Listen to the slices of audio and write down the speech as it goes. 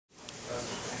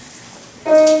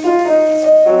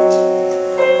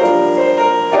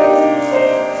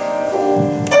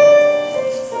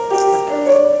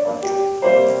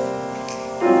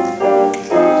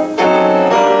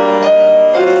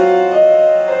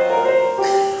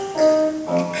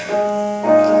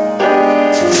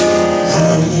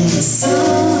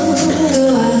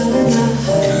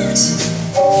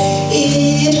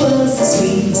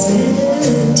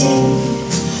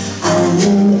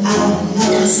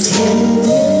Just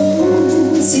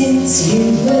heaven since you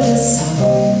were the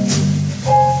song.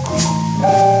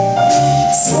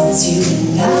 Since you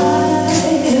and I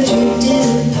have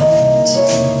drifted apart,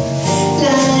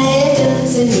 life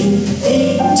doesn't mean a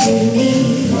thing to me.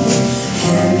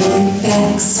 Carry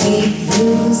back sweet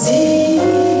music.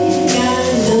 I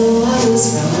know I was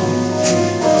wrong,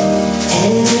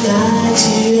 and I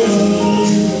too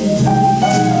late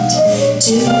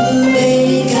to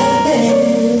make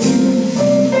amends.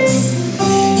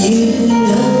 You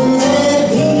know that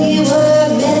we were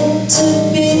meant to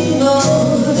be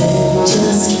more than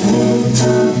just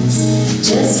friends,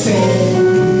 just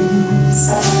friends.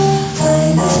 I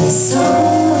let a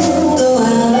song go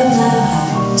out of my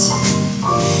heart.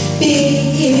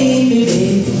 Believe me,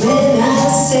 baby, when I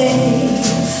say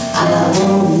I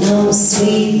won't know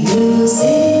sweet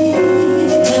music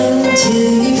until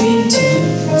you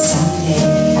return someday.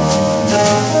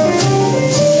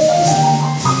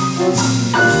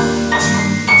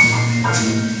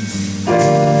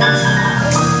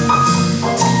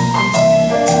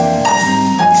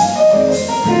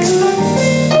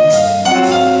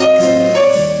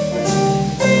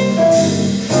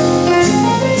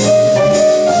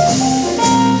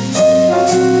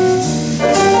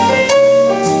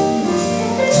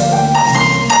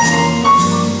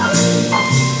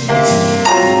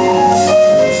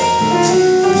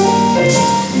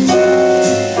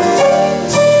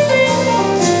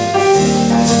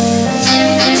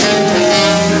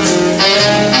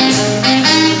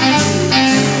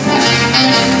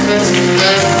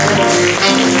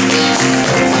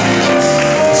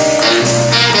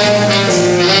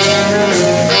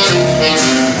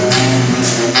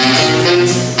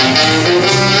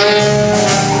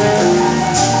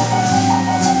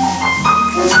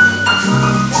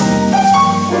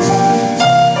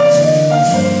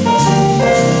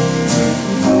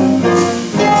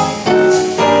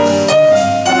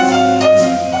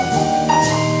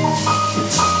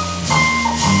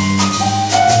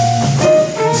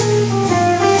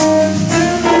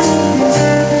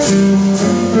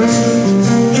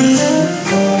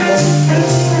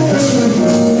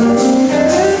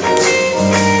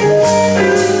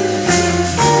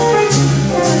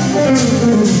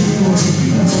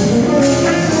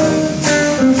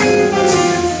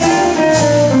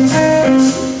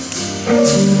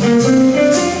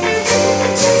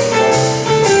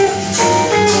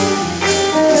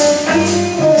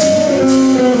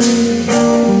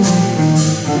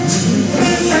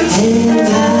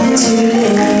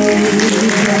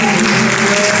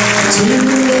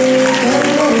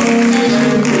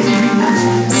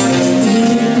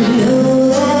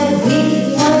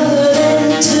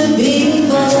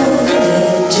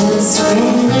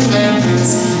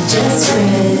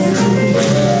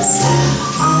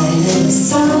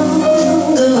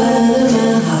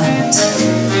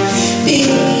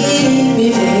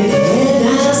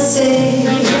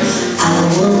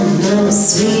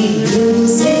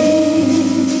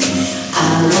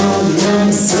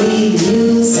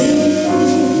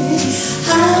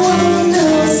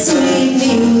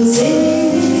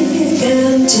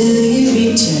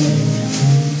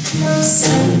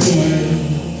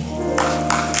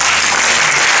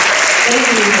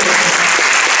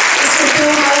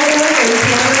 Stewart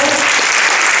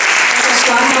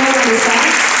on the sax,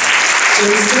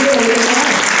 Stewart on the